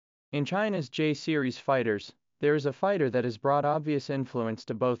In China's J-series fighters, there is a fighter that has brought obvious influence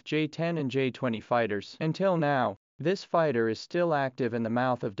to both J-10 and J-20 fighters. Until now, this fighter is still active in the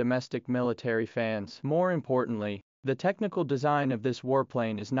mouth of domestic military fans. More importantly, the technical design of this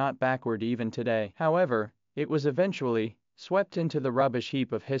warplane is not backward even today. However, it was eventually swept into the rubbish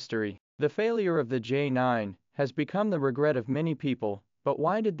heap of history. The failure of the J-9 has become the regret of many people, but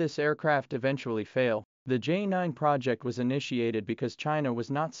why did this aircraft eventually fail? The J-9 project was initiated because China was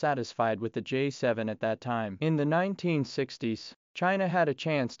not satisfied with the J-7 at that time. In the 1960s, China had a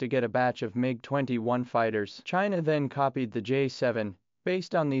chance to get a batch of MiG-21 fighters. China then copied the J-7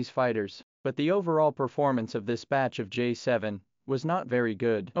 based on these fighters, but the overall performance of this batch of J-7 was not very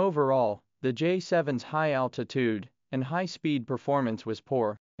good. Overall, the J-7's high altitude and high-speed performance was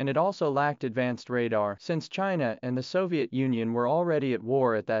poor, and it also lacked advanced radar. Since China and the Soviet Union were already at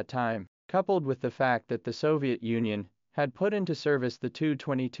war at that time, coupled with the fact that the Soviet Union had put into service the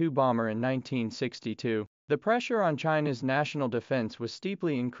Tu-22 bomber in 1962, the pressure on China's national defense was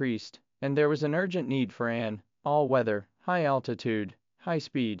steeply increased, and there was an urgent need for an all-weather, high-altitude,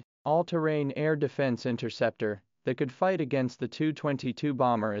 high-speed, all-terrain air defense interceptor that could fight against the Tu-22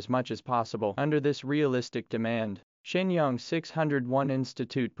 bomber as much as possible. Under this realistic demand, Shenyang 601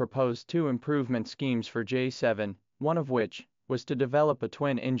 Institute proposed two improvement schemes for J-7, one of which was to develop a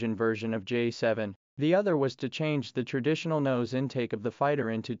twin-engine version of J-7. The other was to change the traditional nose intake of the fighter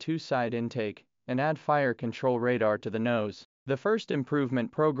into two-side intake and add fire control radar to the nose. The first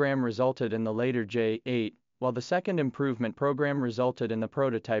improvement program resulted in the later J-8, while the second improvement program resulted in the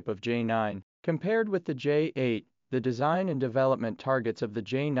prototype of J-9. Compared with the J-8, the design and development targets of the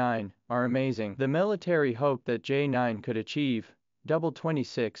J-9 are amazing. The military hoped that J-9 could achieve double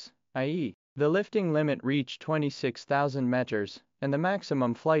 26, i.e., the lifting limit reached 26,000 meters, and the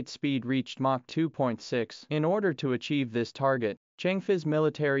maximum flight speed reached Mach 2.6. In order to achieve this target, Changfi's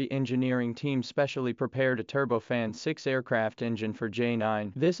military engineering team specially prepared a turbofan 6 aircraft engine for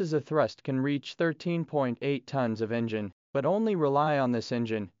J-9. This is a thrust can reach 13.8 tons of engine, but only rely on this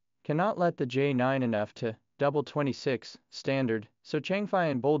engine cannot let the J-9 enough to double 26 standard, so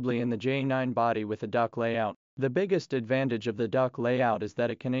Changfi boldly in the J-9 body with a duck layout. The biggest advantage of the duck layout is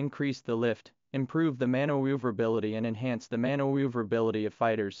that it can increase the lift, improve the maneuverability and enhance the maneuverability of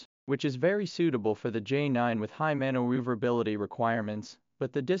fighters, which is very suitable for the J-9 with high maneuverability requirements,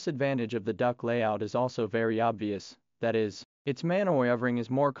 but the disadvantage of the duck layout is also very obvious, that is, its maneuvering is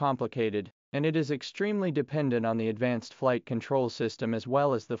more complicated, and it is extremely dependent on the advanced flight control system as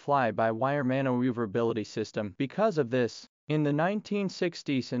well as the fly-by-wire maneuverability system. Because of this, in the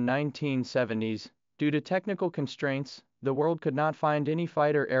 1960s and 1970s, due to technical constraints, the world could not find any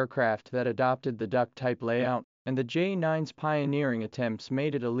fighter aircraft that adopted the duck-type layout, and the J-9's pioneering attempts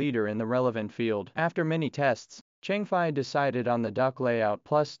made it a leader in the relevant field. After many tests, Changfi decided on the duck layout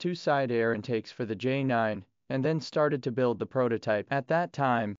plus two-side air intakes for the J-9, and then started to build the prototype. At that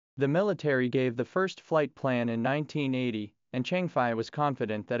time, the military gave the first flight plan in 1980, and Changfi was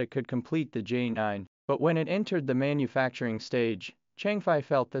confident that it could complete the J-9. But when it entered the manufacturing stage, Changfi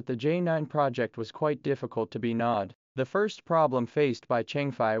felt that the J-9 project was quite difficult to be gnawed. The first problem faced by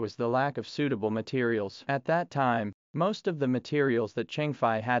Changfi was the lack of suitable materials. At that time, most of the materials that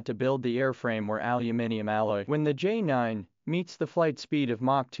Changfi had to build the airframe were aluminium alloy. When the J-9 meets the flight speed of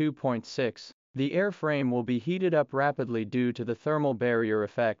Mach 2.6, the airframe will be heated up rapidly due to the thermal barrier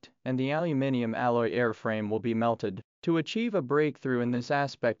effect, and the aluminium alloy airframe will be melted. To achieve a breakthrough in this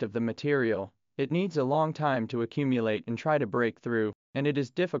aspect of the material, it needs a long time to accumulate and try to break through, and it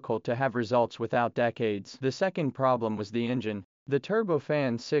is difficult to have results without decades. The second problem was the engine. The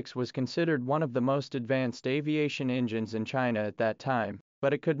Turbofan 6 was considered one of the most advanced aviation engines in China at that time,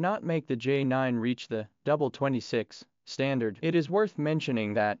 but it could not make the J-9 reach the double 26 standard. It is worth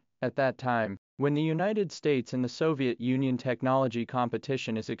mentioning that, at that time, when the United States and the Soviet Union technology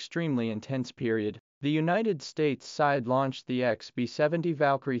competition is extremely intense period, the United States side launched the XB-70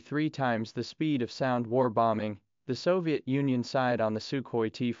 Valkyrie 3 times the speed of sound war bombing, the Soviet Union side on the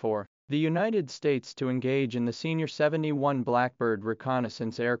Sukhoi T-4. The United States to engage in the Senior 71 Blackbird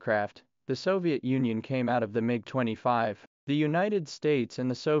reconnaissance aircraft, the Soviet Union came out of the MiG-25. The United States and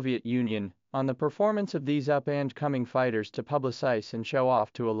the Soviet Union, on the performance of these up-and-coming fighters to publicize and show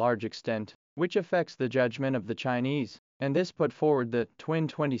off to a large extent, which affects the judgment of the Chinese, and this put forward that Twin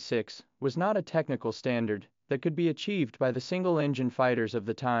 26 was not a technical standard that could be achieved by the single-engine fighters of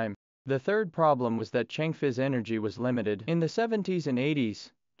the time. The third problem was that Changfi's energy was limited. In the 70s and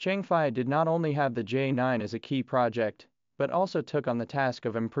 80s, Changfi did not only have the J-9 as a key project, but also took on the task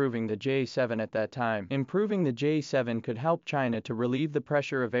of improving the J-7 at that time. Improving the J-7 could help China to relieve the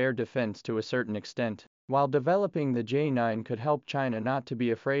pressure of air defense to a certain extent. While developing the J-9 could help China not to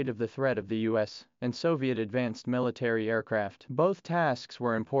be afraid of the threat of the US and Soviet advanced military aircraft, both tasks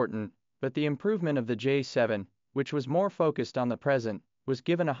were important, but the improvement of the J-7, which was more focused on the present, was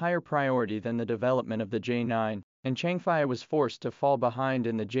given a higher priority than the development of the J-9, and Changfei was forced to fall behind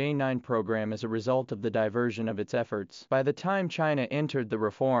in the J-9 program as a result of the diversion of its efforts. By the time China entered the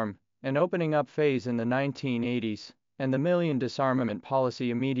reform and opening up phase in the 1980s, and the Million Disarmament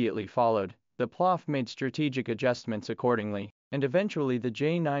Policy immediately followed, the PLOF made strategic adjustments accordingly, and eventually the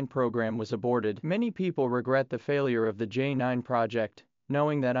J-9 program was aborted. Many people regret the failure of the J-9 project,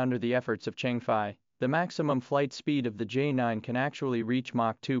 knowing that under the efforts of Changfei, the maximum flight speed of the J-9 can actually reach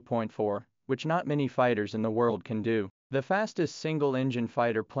Mach 2.4, which not many fighters in the world can do. The fastest single-engine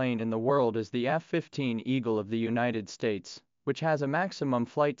fighter plane in the world is the F-15 Eagle of the United States, which has a maximum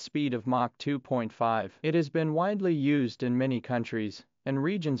flight speed of Mach 2.5. It has been widely used in many countries and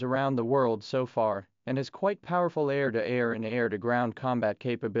regions around the world so far, and has quite powerful air-to-air and air-to-ground combat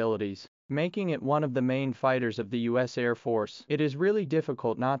capabilities, making it one of the main fighters of the US Air Force. It is really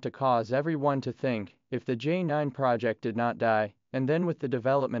difficult not to cause everyone to think, if the J-9 project did not die, and then with the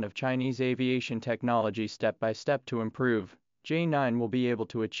development of Chinese aviation technology step by step to improve, J-9 will be able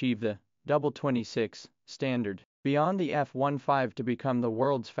to achieve the double 26 standard beyond the F-15 to become the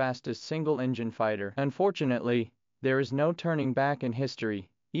world's fastest single-engine fighter. Unfortunately, there is no turning back in history.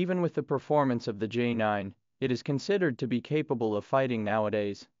 Even with the performance of the J-9, it is considered to be capable of fighting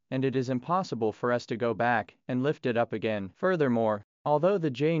nowadays, and it is impossible for us to go back and lift it up again. Furthermore, although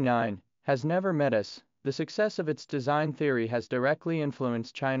the J-9 has never met us, the success of its design theory has directly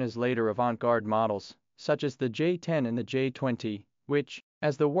influenced China's later avant-garde models, such as the J-10 and the J-20, which,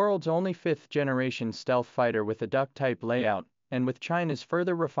 as the world's only fifth-generation stealth fighter with a duck-type layout, and with China's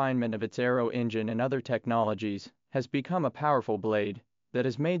further refinement of its aero engine and other technologies, has become a powerful blade that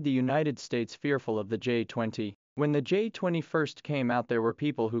has made the United States fearful of the J-20. When the J-20 first came out, there were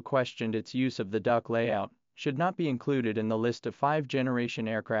people who questioned its use of the duck layout should not be included in the list of five-generation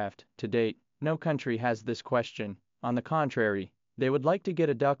aircraft. To date, no country has this question. On the contrary, they would like to get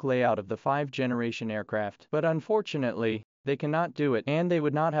a duck layout of the five-generation aircraft, but unfortunately, they cannot do it, and they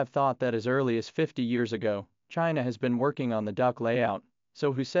would not have thought that as early as 50 years ago. China has been working on the duck layout,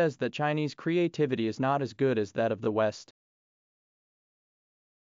 so who says that Chinese creativity is not as good as that of the West?